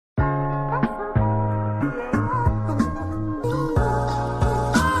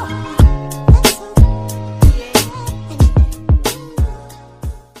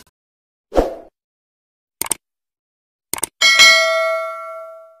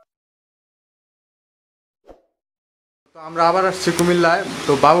তো আমরা আবার আসছি কুমিল্লায়,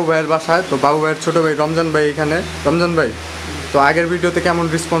 তো বাবু ভাইয়ের বাসায়। তো বাবু ভাইয়ের ছোট ভাই রমজান ভাই এখানে। রমজান ভাই, তো আগের ভিডিওতে কেমন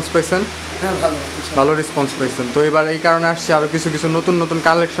রেসপন্স পাইছেন? হ্যাঁ, ভালো ভালো রেসপন্স পাইছেন। তো এবার এই কারণে আসছি, আরও কিছু কিছু নতুন নতুন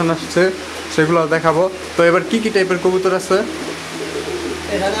কালেকশন আসছে, সেগুলো দেখাবো। তো এবার কি কি টাইপের কবুতর আছে?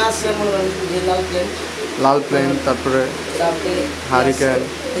 এখানে আছে মনে করেন যে লাল প্লেন, তারপরে হারিকেন,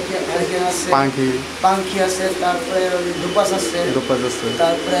 পাঙ্খি পাঙ্খি আছে, তারপরে দুপাস আছে,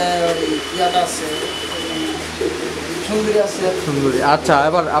 তারপরে ইয়াটা আছে, সুন্দরী আছে। সুন্দরী, আচ্ছা।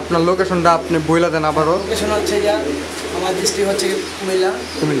 এবার আপনার লোকেশনটা আপনি বইলা দেন আবারও। লোকেশন হচ্ছে গিয়া আমার ডিস্ট্রিক্ট হচ্ছে কুমিল্লা,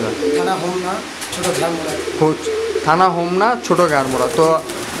 থানা হোমনা, ছোট ঘাড়মোড়া। থানা হোমনা, ছোট ঘাড়মোড়া। তো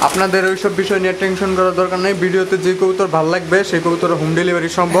আপনাদের ওইসব বিষয় নিয়ে টেনশন করার দরকার নেই। ভিডিওতে যে কবুতর ভালো লাগবে সেই কবুতর হোম ডেলিভারি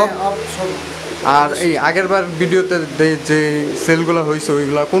সম্ভব। আর এই আগেরবার ভিডিওতে যে সেলগুলো হয়েছে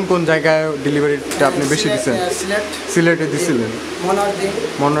ওইগুলো কোন কোন জায়গায় ডেলিভারিটা আপনি বেশি দিচ্ছেন? সিলেটে দিছিলেন,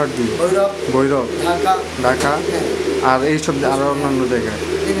 মনোহরদী, ভৈরব, ঢাকা, আর এইসব আরও অন্যান্য জায়গায়।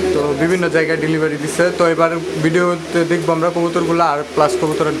 তো বিভিন্ন জায়গায় ডেলিভারি দিচ্ছে। তো এবার ভিডিওতে দেখবো আমরা কবুতরগুলো, আর প্লাস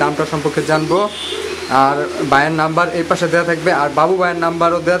কবুতরের দামটা সম্পর্কে জানবো। আর ভাইয়ের নাম্বার এই পাশে দেওয়া থাকবে, আর বাবু ভাইয়ের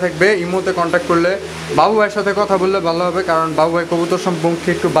নাম্বারও দেওয়া থাকবে। ইমোতে কন্ট্যাক্ট করলে বাবু ভাইয়ের সাথে কথা বললে ভালো হবে, কারণ বাবু ভাই কবুতর সম্পর্কে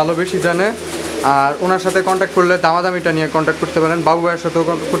একটু ভালো বেশি জানে। আর ওনার সাথে কন্ট্যাক্ট করলে দামাদামিটা নিয়ে কন্ট্যাক্ট করতে পারেন, বাবু ভাইয়ের সাথেও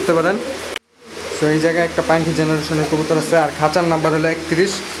কন্ট্যাক্ট করতে পারেন। তো এই জায়গায় একটা পাঙ্খি জেনারেশনের কবুতর আছে, আর খাঁচার নাম্বার হলো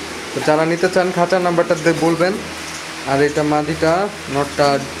 31। তো যারা নিতে চান খাঁচার নাম্বারটা বলবেন। আর এটা মাদিটা, নটটা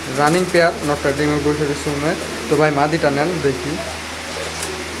রানিং পেয়ার, নটটা ডিমে বসে রয়েছে। তো ভাই মাদিটা নেন দেখি।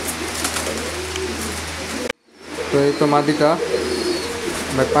 তো এই তো মাদিটা,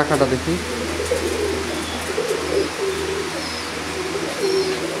 ভাই পাখাটা দেখি।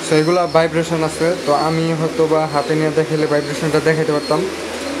 সেইগুলা ভাইব্রেশন আছে, তো আমি হয়তো বা হাতে নিয়ে দেখালে ভাইব্রেশনটা দেখাতে পারতাম।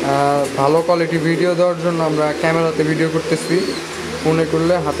 ভালো কোয়ালিটি ভিডিও দেওয়ার জন্য আমরা ক্যামেরাতে ভিডিও করতেছি, ফোনে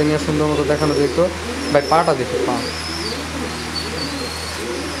করলে হাতে নিয়ে সুন্দর মতো দেখানো যেত। ভাই পাটা দেখি, পা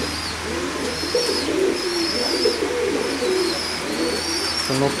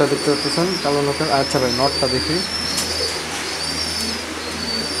নখটা দেখতে পাচ্ছেন, কালো নখের। আচ্ছা ভাই নটটা দেখি।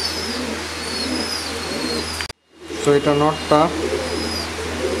 তো এটা নটটা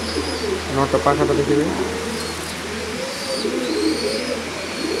পাখাটা দেখি ভাই।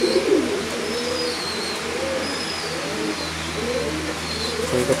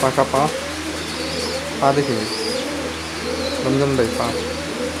 তো এটা পাখা, পা দেখি ভাই, রমজান ভাই পা।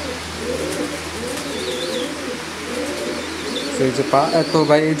 এই যে পা। তো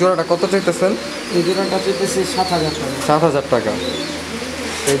ভাই এই জোড়াটা কত চাইতেছেন? এই জোড়াটা চাইতেছি 7,000 টাকা। 7,000 টাকা।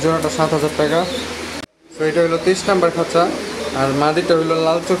 এই জোড়াটা 7,000 টাকা। তো এটা হলো 30 নাম্বার খাঁচা। আর মাদিটা হইলো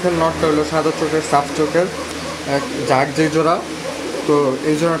লাল চোখের, নটটা হইলো সাদা চোখের, সাফ চোখের এক জাগ যে জোড়া। তো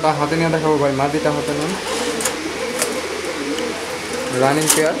এই জোড়াটা হাতে নিয়ে দেখাবো ভাই। মাদিটা হাতে নেন, রানিং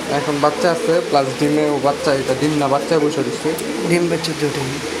পেয়ার, এখন বাচ্চা আছে প্লাস ডিমে ও বাচ্চা। এটা ডিম না বাচ্চায় বসে দিচ্ছে, ডিম বাচ্চা দুটো।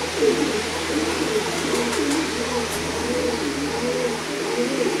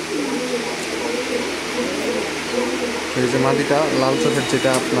 এই যে মাদিটা লাল চোখের, যেটা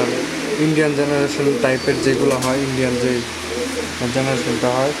আপনার ইন্ডিয়ান জেনারেশন টাইপের যেগুলো হয়, ইন্ডিয়ান যে জেনারেশনটা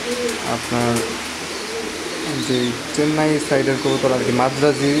হয় আপনার, যে চেন্নাই সাইডের কবুতর আর কি,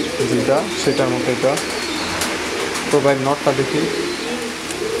 মাদ্রাজি যেটা, সেটার মতো এটা। তো ভাই নটটা দেখি।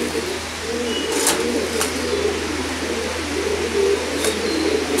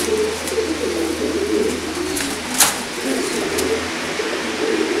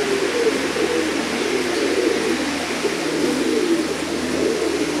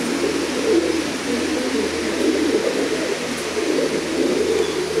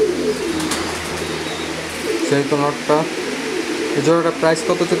 সেই তো নটটা। এই জোড়াটা প্রাইস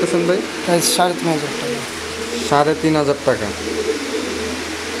কত চেতেছেন ভাই? প্রাইস 3,500 টাকা। 3,500 টাকা।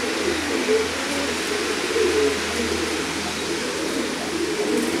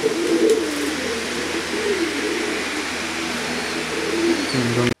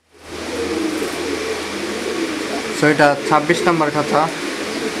 তো এটা 26 নাম্বার খাঁচা।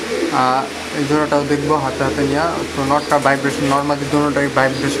 এই জোড়াটাও দেখবো হাতে নিয়ে। তো নটটা ভাইব্রেশন, নর্মালি দুটোটাই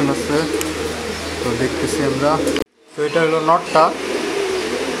ভাইব্রেশন আছে, তো দেখতেছি আমরা। তো এটা হলো নটটা।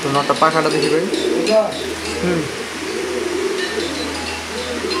 তো নটটা পাখাটা দেখি ভাই।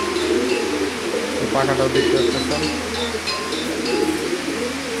 পাখাটাও দেখতে পাচ্ছেন।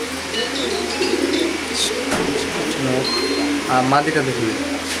 আর মাদিটা দেখি।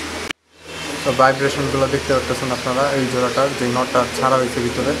 তো ভাইব্রেশনগুলো দেখতে পাচ্ছেন আপনারা। এই জোড়াটার যে নটটা ছাড়া হয়েছে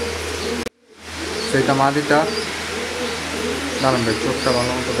ভিতরে, সেইটা মাদিটা। দাঁড়ান ভাই, চোখটা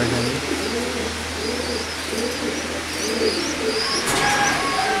ভালো মতো দেখেনি।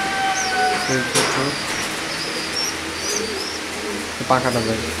 পাখাটা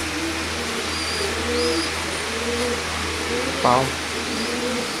দেয়। পাও।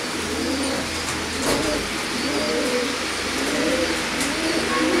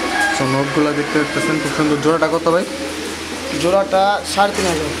 নোটগুলো দেখতে পাচ্ছেন খুব সুন্দর। জোড়াটা কত ভাই? জোড়াটা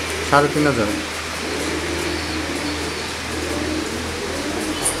 3,500। 3,500।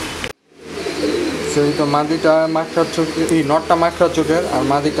 সেই তো মাদিটা মাকড়ার চোখের, এই নটটা মাকড়ার চোখের, আর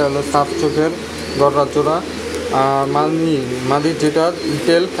মাদিটা হলো সাপ চোখের গড়ার জোড়া। আর মাদির যেটা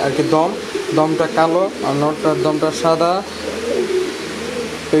টেল আর কি, দমটা কালো, আর নটটার দমটা সাদা।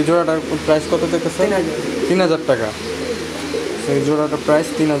 এই জোড়াটার প্রাইস কত দেখতেছে? 3,000 টাকা। এই জোড়াটার প্রাইস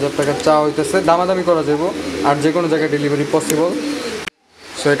 3,000 টাকা চা হইতেছে, দামাদামি করা যাবো, আর যে কোনো জায়গায় ডেলিভারি পসিবল।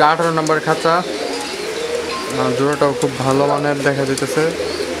 সো এটা 18 নম্বর খাঁচা। জোড়াটাও খুব ভালো মানের দেখা যেতেছে,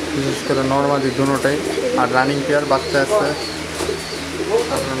 বিশেষ করে নর্মালি দুটোটাই। আর রানিং পেয়ার বাচ্চা আছে।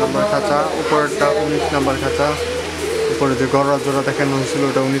 18 নম্বর খাঁচা। উপরেরটা 19 নম্বর খাঁচা। উপরে যে গড়া জোড়া দেখানো হয়েছিল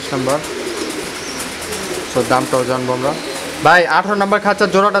ওটা 19 নম্বর। সো দামটাও জানবো আমরা। ভাই 18 নম্বর খাঁচার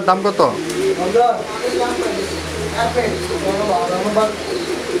জোড়াটার দাম কত?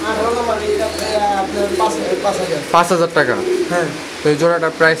 5,000 টাকা। হ্যাঁ, তো এই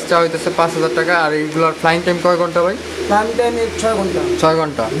জোড়াটার প্রাইস চা হইতেছে 5,000 টাকা। আর এইগুলোর ফ্লাইং টাইম কয় ঘন্টা ভাই? টাইম 6 ঘন্টা। 6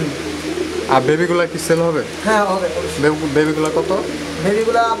 ঘন্টা। আর বেবিগুলো কি সেল হবে? হ্যাঁ, হবে। বেবিগুলো কত?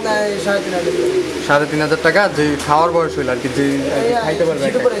 বেবিগুলো আপনার 3,500। 3,500 টাকা। যে খাওয়ার বয়স হইল আর কি, যে খাইতে পারবে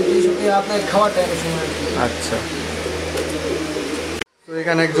আপনার খাওয়ার টাইমের সময়। আচ্ছা। তো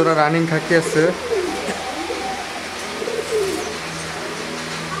এখানে এক জোড়া রানিং খাকি আছে।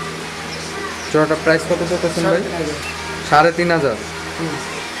 জোড়াটার প্রাইস কত চাইতেছেন ভাই? 3,500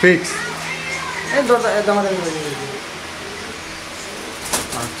 ফিক্স।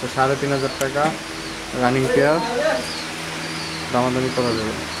 আচ্ছা, 3,500 টাকা রানিং পেয়ার, দামাদামি করা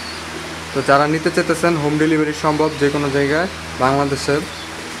যাবে। তো যারা নিতে চাইতেছেন হোম ডেলিভারি সম্ভব যে কোনো জায়গায় বাংলাদেশের।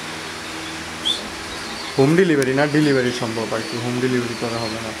 হোম ডেলিভারি না, ডেলিভারি সম্ভব আর কি, হোম ডেলিভারি করা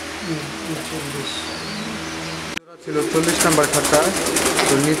হবে না। ছিল 40 নম্বর খাতা।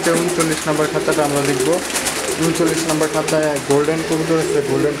 তো নিচে 39 নম্বর খাতাটা আমরা লিখবো। 39 নম্বর খাতায় গোল্ডেন কবুতর আছে,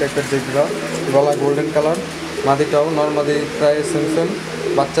 গোল্ডেন টাইপের যেগুলো, গলা গোল্ডেন কালার। মাদিটাও নর্মালি প্রায় সেম।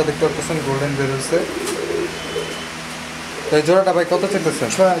 বাচ্চা দেখতে পাচ্ছেন গোল্ডেন বেরোচ্ছে। তো এই জোড়াটা ভাই কত চাইতেছেন?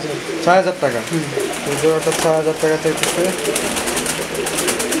 6,000 টাকা। এই জোড়াটা 6,000 টাকা চাইতেছে।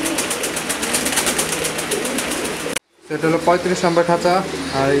 এটা হলো 35 নম্বর খাঁচা।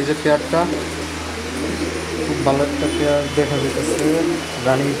 আর এই যে পেয়ারটা খুব ভালো একটা পেয়ার দেখা যেতেছে,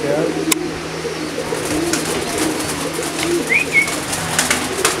 রানিং পেয়ার।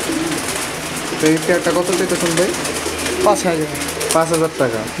 তো এই পেয়ারটা কত চাইতেছেন ভাই? 5,000। 5,000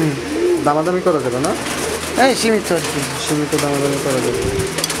 টাকা। দামাদামি করা যাবে না? হ্যাঁ, সীমিত আর কি। সীমিত দামাদামি করা যাবে।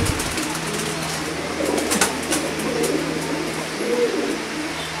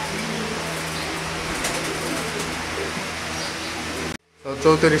 তো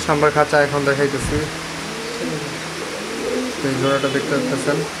 34 নম্বর খাঁচা এখন দেখাইতেছি। এই জোড়াটা দেখতে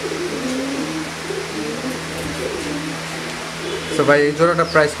পাচ্ছেন। তো ভাই এই জোড়াটা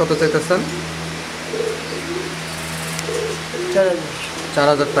প্রাইস কত চাইতেছেন?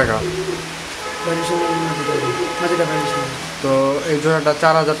 4,000 টাকা। তো এই জোড়াটা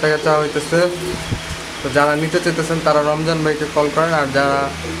 4,000 টাকা চাওয়া হইতেছে। তো যারা নিতে চাইতেছেন তারা রমজান ভাইকে কল করেন। আর যারা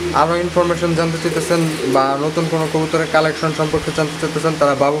আরও ইনফরমেশন জানতে চাইতেছেন বা নতুন কোনো কবুতরের কালেকশন সম্পর্কে জানতে চাইতেছেন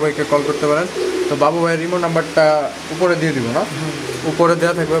তারা বাবু ভাইকে কল করতে পারেন। তো বাবু ভাইয়ের ইমো নাম্বারটা উপরে দিয়ে দিব না? উপরে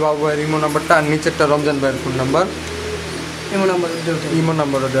দেওয়া থাকবে বাবু ভাইয়ের ইমো নাম্বারটা, আর নিচেরটা রমজান ভাইয়ের ফোন নাম্বার। ইমো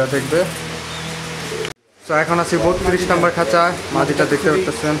নাম্বারও দেওয়া থাকবে। তো এখন আছি 32 নম্বর খাঁচা। মাদিটা দেখতে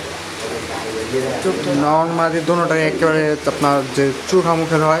পাচ্ছেন, নন মাদি দুটোটাই একেবারে আপনার যে চোখা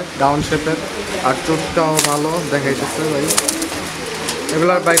মুখের হয়, ডাউন শেপের, আর চোখটাও ভালো দেখাইতেছে ভাই।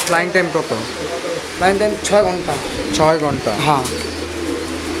 এগুলার ভাই ফ্লাইং টাইম কত? ফ্লাইং টাইম 6 ঘন্টা। 6 ঘন্টা। হ্যাঁ।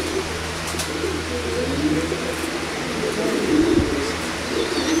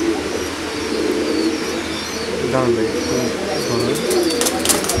 দারুণ ভাই।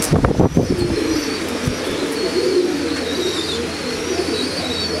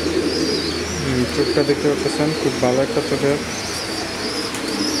 চোখটা দেখতে পাচ্ছেন, খুব ভালো একটা চোখের।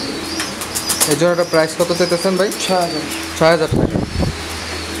 এই জোড়াটা প্রাইস কত চাইতেছেন ভাই? 6,000। 6,000 টাকা।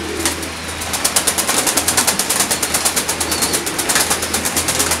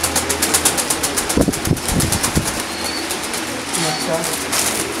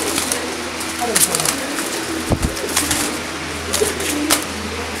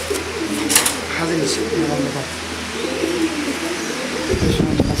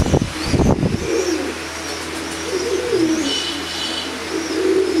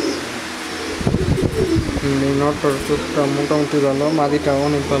 নটটার চোখটা মোটামুটি ভালো, মাদিটা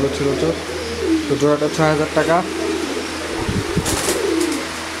অনেক ভালো ছিল চোখ। তো জোড়াটা 6,000 টাকা।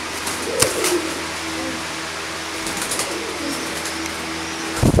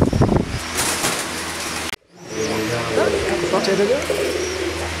 থেকে।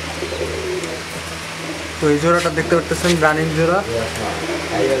 তো এই জোড়াটা দেখতে পাচ্ছেন রানিং জোড়া,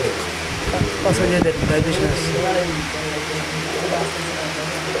 পছন্দের ভাইব্রেশন আছে,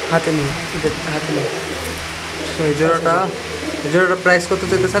 হাতে নেই, হাতে নেই। তো এই জোড়াটা প্রাইস কত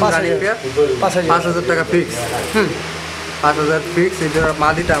চাইতেছেন? রানিং পেয়ার 5,000 টাকা ফিক্স। 5,000 ফিক্স। এই জোড়ার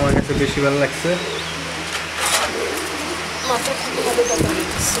মাদিটা আমার কাছে বেশি ভালো লাগছে।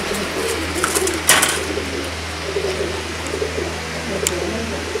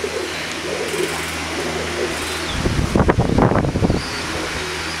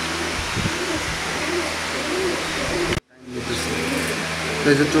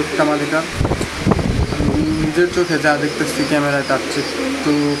 এই যে চোখটা মাদিটা, নিজের চোখে যা দেখতেছি ক্যামেরায় তার চেয়ে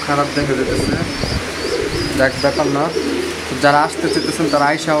একটু খারাপ দেখা যেতেছে, দেখ ব্যাপার না। যারা আসতে চাইতেছেন তারা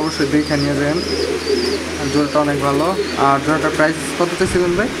আইসা অবশ্যই দেখে নিয়ে যাবেন। জোড়াটা অনেক ভালো। আর জোড়াটার প্রাইস কত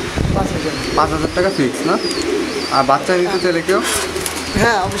চাইছিলেন ভাই? 5,000 টাকা ফিক্স না? আর বাচ্চা নিতে চাইলে কেউ?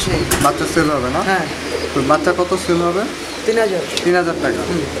 হ্যাঁ অবশ্যই বাচ্চা সেল হবে না? হ্যাঁ। তো বাচ্চা কত সেল হবে? 3,000 টাকা।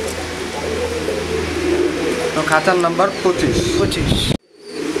 তো খাঁচার নাম্বার 25।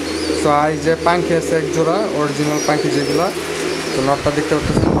 তো এই যে পাঙ্খি আছে এক জোড়া, অরিজিনাল পাঙ্খি যেগুলো। তো নটটা দেখতে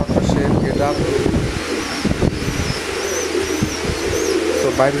পাচ্ছেন, নটটা শেপ গেট আপ। তো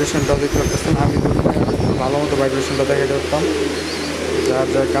ভাইব্রেশনটাও দেখতে পাচ্ছেন। আমি ভালো মতো ভাইব্রেশনটা দেখাতে পারতাম। যার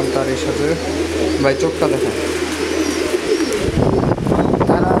যার কাম তার এর সাথে। ভাই চোখটা দেখেন,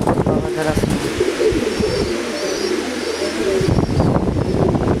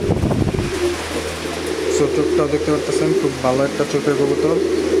 চোখটাও দেখতে পাচ্ছেন, খুব ভালো একটা চোখের কবুতর।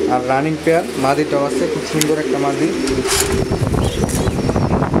 আর রানিং পেয়ার মাদিটাও আছে, খুব সুন্দর একটা মাদি।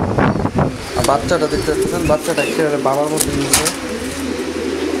 আর বাচ্চাটা দেখতে পাচ্ছেন, বাচ্চাটা একেবারে বাবার মধ্যে নিচ্ছে,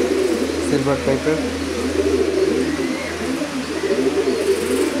 সিলভার টাইপের।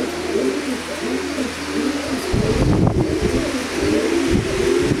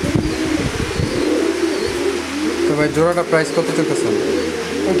 তো ভাই জোড়াটা প্রাইস কত চলতেছেন?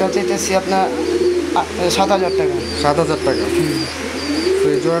 এটা চাইতেছি আপনার 7,000 টাকা। 7,000 টাকা। তো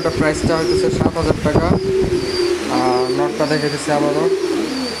এই জোড়াটা প্রাইসটা হইতেছে 7,000 টাকা। আর নটটা দেখে দিচ্ছে আবারও,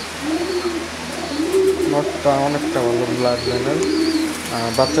 নটটা অনেকটা ভালো ব্লাড লাইনের।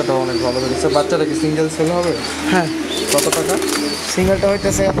 বাচ্চাটাও অনেক ভালো বেরিয়েছে। বাচ্চাটা কি সিঙ্গেল সেল হবে? হ্যাঁ। কত টাকা? সিঙ্গেলটা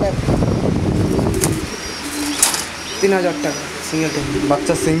হইতেছে আপনার 3,000 টাকা সিঙ্গেলটা।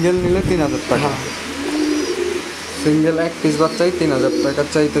 বাচ্চা সিঙ্গেল নিলে 3,000 টাকা। সিঙ্গেল এক পিস বাচ্চাই 3,000 টাকা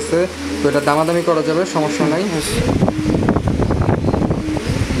চাইতেছে। তো এটা দামাদামি করা যাবে, সমস্যা নাই।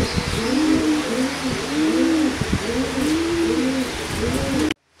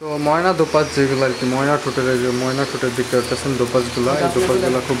 তো ময়না দোপাস যেগুলো আর কি, ময়না ঠোঁটের দিকতে পাচ্ছেন দোপাসগুলো, এই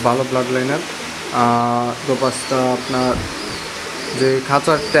দোপাসগুলো খুব ভালো ব্লাড লাইনের। দোপাসটা আপনার যে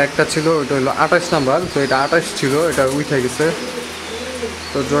খাঁচার ট্যাগটা ছিল ওইটা হলো 28 নাম্বার। তো এটা 28 ছিল, এটা উঠে গেছে।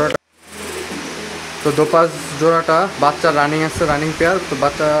 তো জোড়াটা, তো দোপাস জোড়াটা বাচ্চা রানিং আছে, রানিং পেয়ার। তো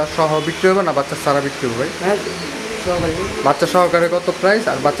বাচ্চা সহ বিক্রি হবে না বাচ্চা সারা বিক্রি হবে? হ্যাঁ বাচ্চা সহকারে কত প্রাইস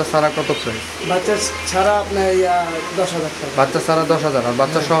আর বাচ্চা সারা কত প্রাইস? বাচ্চা ছাড়া আপনার 10,000 টাকা। বাচ্চা সারা 10,000। আর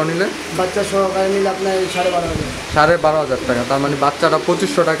বাচ্চা সহ নিলে? বাচ্চা সহকারে নিলে আপনার 12,500। 12,500 টাকা। তার মানে বাচ্চাটা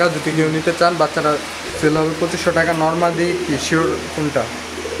 2,500 টাকা। যদি কেউ নিতে চান বাচ্চাটা সেল হবে 2,500 টাকা। নর্মাদি কি শিওর কোনটা?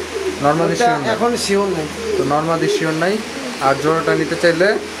 নর্মাদি শিওর না? এখন শিওর নাই। তো নর্মাদি শিওর নাই। আর জোড়াটা নিতে চাইলে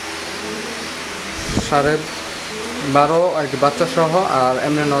 12,500 আর কি বাচ্চা সহ। আর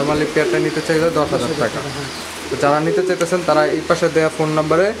এমনি নর্মালি পেয়ারটা নিতে চাইলে 10,000 টাকা। তো যারা নিতে চাইতেছেন তারা এই পাশে দেওয়া ফোন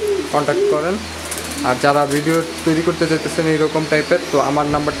নাম্বারে কন্ট্যাক্ট করেন। আর যারা ভিডিও তৈরি করতে চাইতেছেন এইরকম টাইপের, তো আমার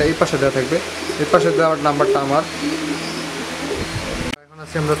নাম্বারটা এই পাশে দেওয়া থাকবে। এই পাশে দেওয়ার নাম্বারটা আমার। এখন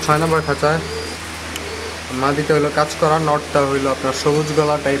আছি আমরা 6 নম্বর খাঁচায়। মাদিটা হইলো কাজ করা, নটটা হইলো আপনার সবুজ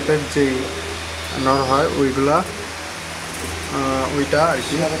গলা টাইপের যেই নর হয় ওইগুলা, ওইটা আর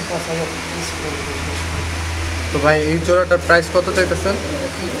কি। তো ভাই এই জোড়াটার প্রাইস কত চাইতেছেন?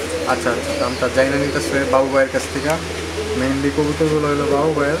 আচ্ছা আচ্ছা, দামটা জাইনা নিতেছে বাবু ভাইয়ের কাছ থেকে। মেইনলি কবুতরগুলো হলো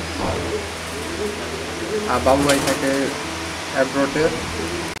বাবু ভাইয়ের। আর বাবু ভাই থাকে অ্যাব্রোডে।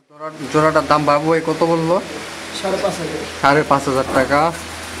 জোড়াটার দাম বাবু ভাই কত বললো? 5,500 টাকা।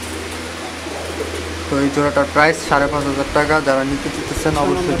 তো এই জোড়াটার প্রাইস 5,500 টাকা। যারা নিতে চাইতেছেন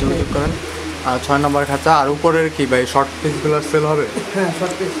অবশ্যই যোগাযোগ করেন। আর 6 নম্বর খাঁচা। আর উপরের কি ভাই শর্ট পিসগুলো সেল হবে? হ্যাঁ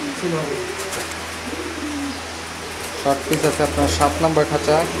শর্ট পিস সেল হবে। শর্ট পিস আছে আপনার 7 নম্বর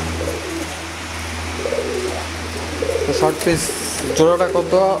খাঁচা। তো শর্ট পিস জোড়াটা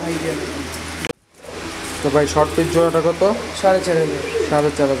কত? তো ভাই শর্ট পিস জোড়াটা কত?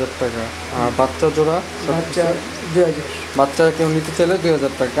 4,500 টাকা। আর বাচ্চা জোড়া? বাচ্চা 2,000। বাচ্চা কেউ নিতে চাইলে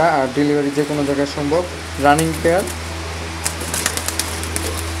 2,000 টাকা। আর ডেলিভারি যে কোনো জায়গায় সম্ভব। Running pair.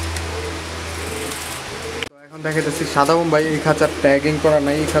 তো এখন দেখাইতেছি সাদা মুম্বাই। এই খাঁচার ট্যাগিং করা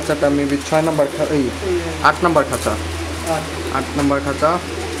নাই, এই খাঁচাটা মেবি 6 নাম্বার, এই 8 নাম্বার খাঁচা, 8 নাম্বার খাঁচা।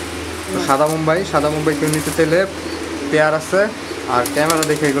 তো সাদা মুম্বাই কেউ নিতে চাইলে পেয়ার আছে। আর ক্যামেরা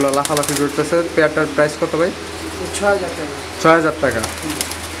দেখে এগুলো লাফালাফি করতেছে। পেয়ারটার প্রাইস কত ভাই? 6000 টাকা। 6000 টাকা।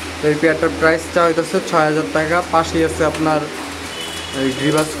 তো এই পেয়ারটার প্রাইসটা হইতেছে 6000 টাকা। পাশেই আছে আপনার এই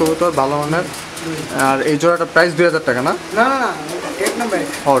গ্রিবাস কবুতর ভালো মানের। আর এই জোড়াটার প্রাইস 2000 টাকা না? না না না, ট্যাগ নাম্বার।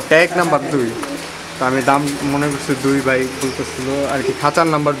 ও ট্যাগ নাম্বার 2। তো আমি দাম মনে করছি 2 ভাই বলতেছিল আর কি, খাঁচার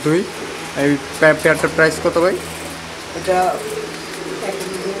নাম্বার 2। এই পেয়ারটার প্রাইস কত ভাই? এটা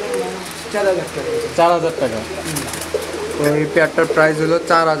 4000 টাকা। 4000 টাকা। তো এই পেয়ারটার প্রাইস হলো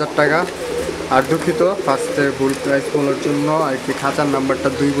 4000 টাকা। আর দুঃখিত ফার্স্টে ভুল প্রাইস বলার জন্য আর কি, খাঁচার নাম্বারটা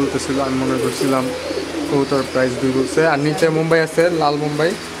 2 বলতেছিল, আমি মনে করছিলাম কবুতর প্রাইস 2 বলছে। আর নিচে মুম্বাই আছে, লাল মুম্বাই,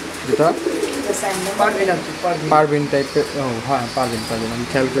 যেটা পারবিন টাইপের। ও হ্যাঁ, পারবিন আমি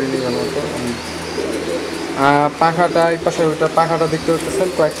খেয়াল করিনি ভালো মতো। পাখাটা এই পাশে, ওইটা পাখাটা দেখতে পাচ্ছেন,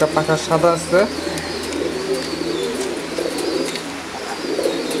 কয়েকটা পাখা সাদা আছে।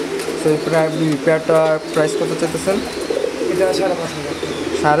 সেই পেয়ারটা প্রাইস কত চাইতেছেন? এটা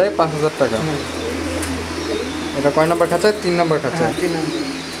 5,500 টাকা। এটা কয় নাম্বার খাঁচা? 3 নাম্বার খাঁচা।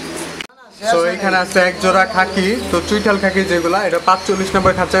 তো এখানে আছে এক জোড়া খাকি, তো চুইঠাল খাকি যেগুলা, এটা 45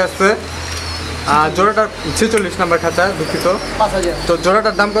 নাম্বার খাঁচায় আছে। আর জোড়াটা 46 নাম্বার খাঁচা, দুঃখিত। 5000। তো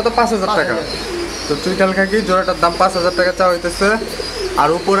জোড়াটার দাম কত? 5000 টাকা। তো চুইঠাল খাকি জোড়াটার দাম 5000 টাকা চা হইতেছে। আর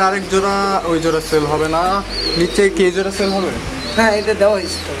উপরে আরেক জোড়া, ওই জোড়া সেল হবে না। নিচে কি এই জোড়া সেল হবে? হ্যাঁ, এটা দেওয়া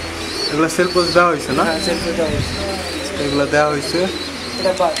হয়েছে তো। এগুলো সেল পোস্ট দেওয়া হয়েছে না? হ্যাঁ, সেল দেওয়া হয়েছে। এগুলো দেওয়া হয়েছে।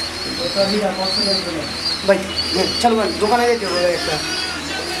 এটা পার ভাই, চল ভাই দোকানে যেতে হবে একটা।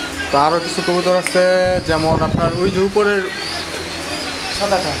 তো আরও কিছু কবুতর আছে, যেমন আপনার ওই যে উপরের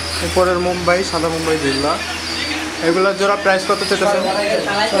সাদাটা, উপরের মুম্বাই, সাদা মুম্বাই যেগুলা, এগুলোর জোড়া প্রাইস কত চেয়েছে?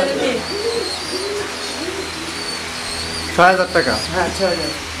 6000 টাকা। হ্যাঁ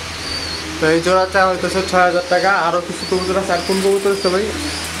 6000। তো এই জোড়া চা হইতেছে 6000 টাকা। আরও কিছু কবুতর আছে। আর কোন কবুতর আছে ভাই?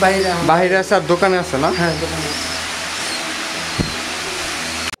 বাইরে আছে আর দোকানে আছে না? হ্যাঁ, দোকানে।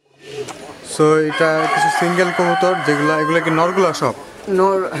 সো এটা কিছু সিঙ্গেল কবুতর যেগুলো, এগুলো কি নরগুলো সব?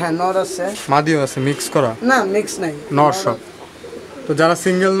 নর, হ্যাঁ নর আছে, মাদিও আছে, মিক্স করা? না মিক্স নাই, নর সব। তো যারা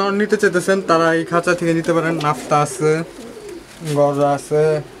সিঙ্গেল নর নিতে চাইতেছেন তারা এই খাঁচা থেকে নিতে পারেন। নাফতা আছে, গররা আছে,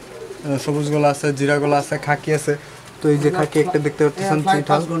 সবুজ গোলা আছে, জিরা গোলা আছে, খাকি আছে। তো এই যে খাকি একটা দেখতে পাচ্ছেন,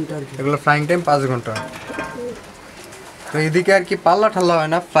 5 ঘন্টা আর কি। এগুলো ফ্লাইং টাইম 5 ঘন্টা। তো এইদিকে আর কি পাল্লা ঠাল্লা হয়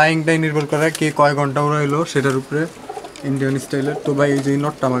না, ফ্লাইং টাইম নির্ভর করে কি কয় ঘন্টা উড়াইলো সেটার উপরে, ইন্ডিয়ান স্টাইলের। তো ভাই এই যে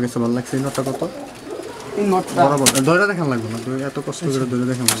নটটা আমার কাছে ভালো লাগছে। এই নটটা কত? এই নটটা বরাবর ধরে দেখান লাগবে না, তো এত কষ্ট করে ধরে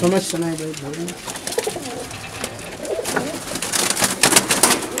দেখান লাগবে না। সমস্যা নাই ভাই, ধরুন।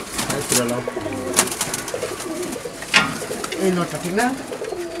 এই নটটা ঠিক না?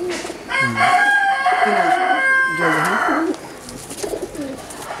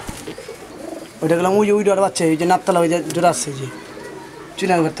 ওইটা গেলাম ওই যে ওই ডর বাচ্চা, ওই যে নাপতলা, ওই যে জোড়া আসছে, যে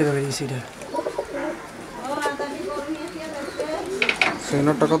চুনাঘর থেকে বেরিয়েছি এটা। সেই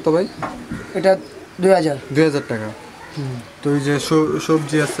নটটা কত ভাই? এটা 2000। 2000 টাকা। তো এই যে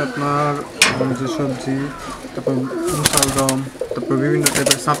সবজি আছে আপনার, যে সবজি, তারপর মুসাল দম, তারপর বিভিন্ন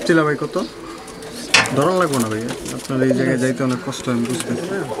টাইপের সাপচিলা ভাই কত? ধরন লাগবো না ভাই, আপনার এই জায়গায় যাইতে অনেক কষ্ট, আমি বুঝতেছি।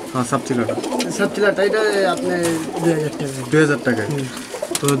 হ্যাঁ, সাপচিলাটা এটা আপনি 2000 টাকা। 2000 টাকা।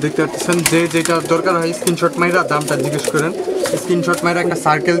 তো দেখতে পাচ্ছেন, যে যেটা দরকার হয় স্ক্রিনশট মাইরা দামটা জিজ্ঞেস করেন। স্ক্রিনশট মাইরা একটা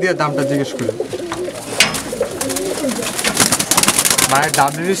সার্কেল দিয়ে দামটা জিজ্ঞেস করেন। মানে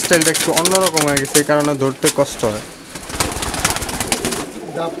ডাবলির স্টাইলটা একটু অন্যরকম হয়ে গেছে, এই কারণে ধরতে কষ্ট হয়।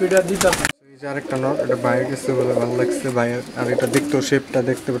 এই যে আরেকটা নট, এটা বাইরে গেছে বলে ভালো লাগছে ভাইয়ের। আর এটা দেখতেও শেপটা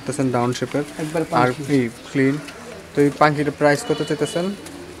দেখতে পারতেছেন ডাউন শেপের, আর ক্লিন। তো এই পাখিটার প্রাইস কত চাইতেছেন?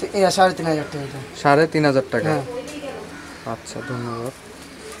 3500 টাকা। 3500 টাকা। আচ্ছা, ধন্যবাদ।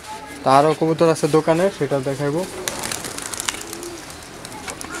 তারও কবুতর আছে দোকানে, সেটা দেখাইবো।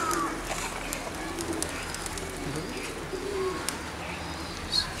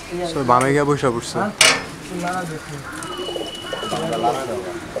 বামে গিয়ে বসে পড়ছে।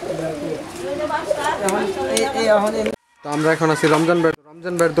 তো আমরা এখন আছি রমজান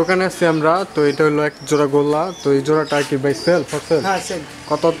ভাইয়ের দোকানে আছি আমরা। তো এটা হলো এক জোড়া গোল্লা। তো এই জোড়াটা কি ভাই সেল?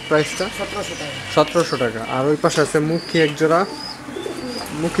 কত প্রাইসটা? 1700 টাকা। আর ওই পাশে আছে মুখী এক জোড়া।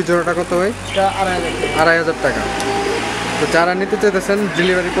 মুখী জোড়াটা কত ভাই? 2500 টাকা। তো যারা নিতে চাইতেছেন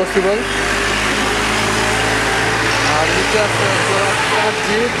ডেলিভারি পসিবল। আর নিচে আছে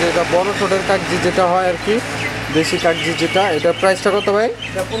কাগজি, যেটা বড় ছোটের কাগজি যেটা হয় আর কি, দেশি কাগজি যেটা, এটার প্রাইসটা কত ভাই?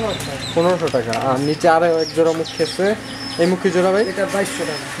 1500 টাকা। আর নিচে আরও এক জোড়া মুখী আছে। এই মুখী জোড়া ভাই?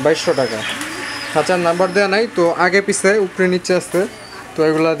 2200 টাকা। খাঁচার নাম্বার দেওয়া নাই, তো আগে পিছে উপরে নিচে আছে। তো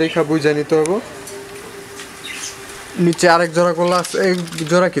এগুলা দেখা বুঝে নিতে হবে। নিচে আরেক জোড়া গোল্লা আছে, এই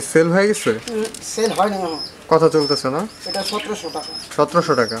জোড়া কি সেল হয়ে গেছে? সেল হয় না, কথা চলতেছে না? এটা 1700 টাকা।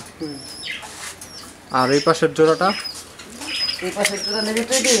 1700 টাকা। আর এই পাশের জোড়াটা? এই পাশের জোড়া নেবে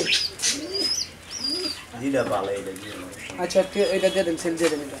তো এটি? আচ্ছা এটা দিয়ে দেন, সেল দিয়ে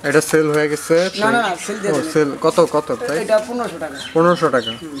দেন। এটা সেল হয়ে গেছে? না না, সেল দিয়ে দেন। সেল কত কত তাই? এটা 1500 টাকা। 1500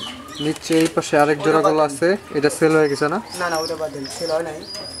 টাকা। নিচে এই পাশে আরেক জোড়া গোল্লা আছে, এটা সেল হয়ে গেছে না? না না, ওটা বাদ দেন, সেল হয় নাই।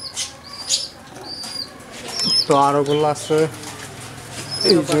 তো আরো গোল্লা আছে,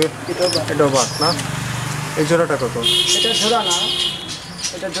 এই যে এটা বাদ না? এই জোড়াটা কত? এটা জোড়া না,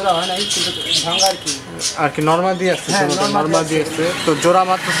 এটা জোড়া হয় নাই, কিন্তু ভাঙা আর কি নরমাল দিয়ে আসছে। নরমাল দিয়ে আসছে। তো জোড়া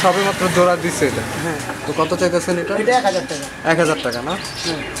মাত্র সবে মাত্র জোড়া দিছে এটা। হ্যাঁ। তো কত চাইতেছেন এটা? এটা 1000 টাকা। 1000 টাকা না?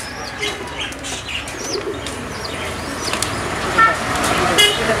 হ্যাঁ।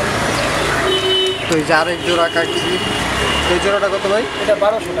 তো এই যে আরেক জোড়া কাকি, এই জোড়াটা কত ভাই? এটা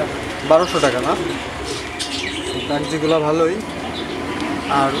 1200 টাকা। 1200 টাকা না? কাগজিগুলো ভালোই।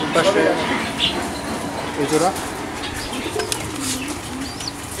 আর পাশে এই জোড়া?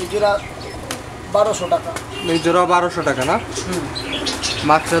 এই জোড়া 1200 টাকা। এই জোড়া 1200 টাকা না?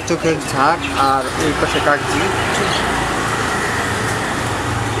 মাত্রা চোখের ঝাঁক আর এই পাশে কাগজি।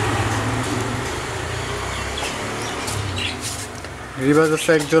 রিভাজ আছে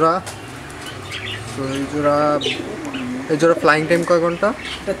এক জোড়া। তো এই জোড়া ফ্লাইং টাইম কয় ঘন্টা?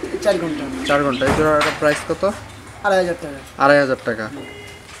 এটা 4 ঘন্টা। 4 ঘন্টা। এই জোড়ার প্রাইস কত? 2500 টাকা। 2500 টাকা।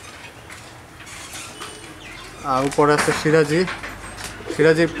 আর উপরে আছে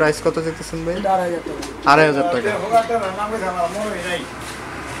সিরাজির প্রাইস কত চাইতেছেন ভাই? এটা 2500 টাকা। 2500 টাকা।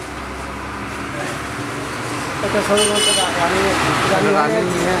 এটা সরু টাকা।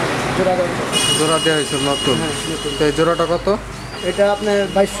 জোড়া দেওয়া হয়েছে নতুন। তো এই জোড়াটা কত? এটা আপনার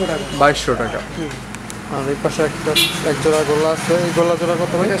 2200 টাকা। 2200 টাকা। আর এই পাশে এক জোড়া গোল্লা আছে, এই গোল্লা জোড়া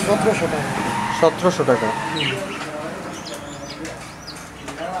কত ভাই? এটা 1700 টাকা। 1700 টাকা।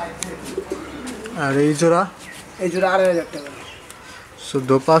 আর এই জোড়া? এই জোড়া 2500 টাকা।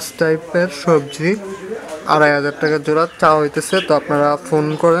 দোপাস টাইপের সবজি 2500 টাকা জোড়া চাওয়া হইতেছে। তো আপনারা ফোন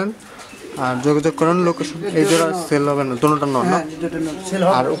করেন আর যোগাযোগ করেন লোকেশন। এই জোড়া সেল হবে না, দুটোটা নন না? সেল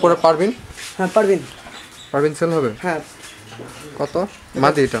হবে। আর উপরে পারবিন? হ্যাঁ পারবেন। সেল হবে? হ্যাঁ। কত?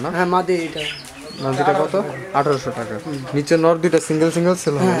 মাদি এটা না? হ্যাঁ মাদি এটা। মাদিটা কত? 1800 টাকা। নিচে নর দুইটা সিঙ্গেল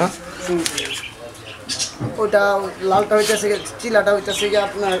সেল হবে না? ওটা লালটা হইতেছে, চিলাটা হইতেছে কি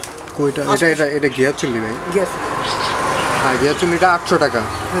আপনার কয়টা? এটা ঘিয়া চুল্লি ভাই? গ্যাস। হ্যাঁ ঘিয়া চুল্লিটা 800 টাকা।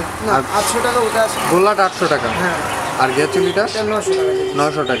 না 800 টাকা ওটা আছে। গোল্লাটা 800 টাকা। হ্যাঁ। আর ঘিয়া চুল্লিটা? এটা 900 টাকা।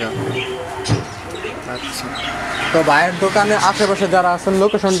 900 টাকা। আচ্ছা। তো ভাইয়ের দোকানে আশেপাশে যারা আছেন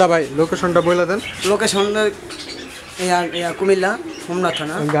লোকেশনটা বলে দেন। লোকেশন কুমিল্লা হোমনা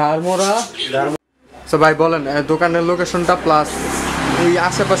থানা। ঘাড়মোড়া। তো ভাই বলেন দোকানের লোকেশনটা প্লাস এই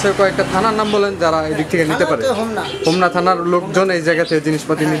আশেপাশের কয়েকটা থানার নাম বলেন যারা এদিক থেকে নিতে পারে। হোমনা থানার লোকজন এই জায়গা থেকে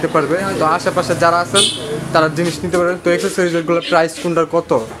জিনিসপাতি নিতে পারবে। তো আশেপাশে যারা আছেন তারা জিনিস নিতে পারবেন। তো এক্সেসরিজগুলো প্রাইস কোনটার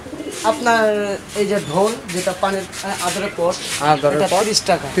কত? আপনার এই যে ঢোল যেটা পানির আদরের পট, 30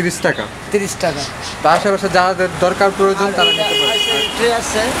 টাকা। 30 টাকা। 30 টাকা। তো আশেপাশে যাদের দরকার প্রয়োজন তারা নিতে পারে। ট্রে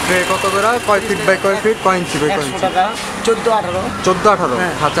আছে। ট্রে কত করে? কয় ফিট বাই কয় ফিট? কয় ইঞ্চি বাই কয় 100 ইঞ্চি? টাকা। 14-18। 14-18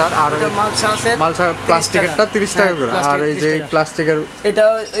 হাজার। আর মালসা আছে। মালসা প্লাস্টিকেরটা 30 টাকা করে। আর এই যে প্লাস্টিকের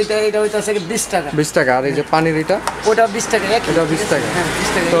এটা হইতাছে 20 টাকা। 20 টাকা। আর এই যে পানির এটা? ওটা 20 টাকা। এটা 20 টাকা। হ্যাঁ 20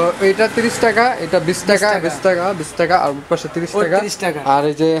 টাকা। তো এটা 30 টাকা, এটা 20 টাকা, 20 টাকা আর পাশে 30 টাকা। 30 টাকা। আর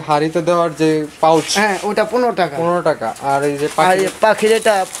এই যে হাড়িতে দেওয়ার যে পাউচ? হ্যাঁ ওটা 15 টাকা। 15 টাকা। আর এই যে পাখির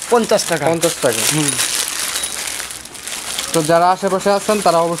এটা 50 টাকা। 50 টাকা। তো যারা আশেপাশে আছেন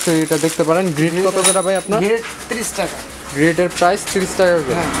তারা অবশ্যই এটা দেখতে পারেন। গ্রিড কত করে ভাই আপনার? গ্রেড 30 টাকা। গ্রিডের প্রাইস 30 টাকা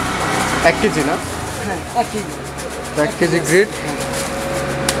করে। হ্যাঁ 1 কেজি না? হ্যাঁ 1 KG. 1 KG grid.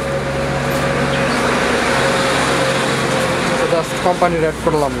 Just company rate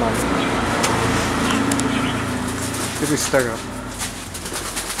করলাম না, 30 টাকা।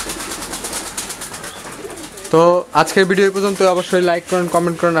 তো আজকের ভিডিও এই পর্যন্ত। অবশ্যই লাইক করেন,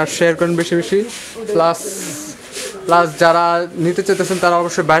 কমেন্ট করেন আর শেয়ার করেন বেশি বেশি। প্লাস যারা নিতে চাইতেছেন তারা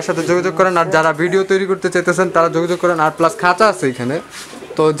অবশ্যই ভাইয়ের সাথে যোগাযোগ করেন। আর যারা ভিডিও তৈরি করতে চাইতেছেন তারা যোগাযোগ করেন। আর প্লাস খাঁচা আছে এখানে,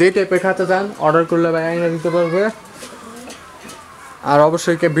 তো যেই টাইপের খাঁচা চান অর্ডার করলে ভাই আইনা দিতে পারবে। আর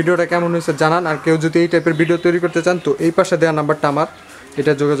অবশ্যই ভিডিওটা কেমন হয়েছে জানান। আর কেউ যদি এই টাইপের ভিডিও তৈরি করতে চান তো এই পাশে দেওয়া নাম্বারটা আমার,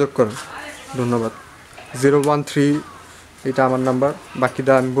 এটা যোগাযোগ করেন। ধন্যবাদ। 013 এটা আমার নাম্বার।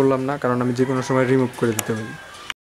 বাকিটা আমি বললাম না, কারণ আমি যে কোনো সময় রিমুভ করে দিতে পারি।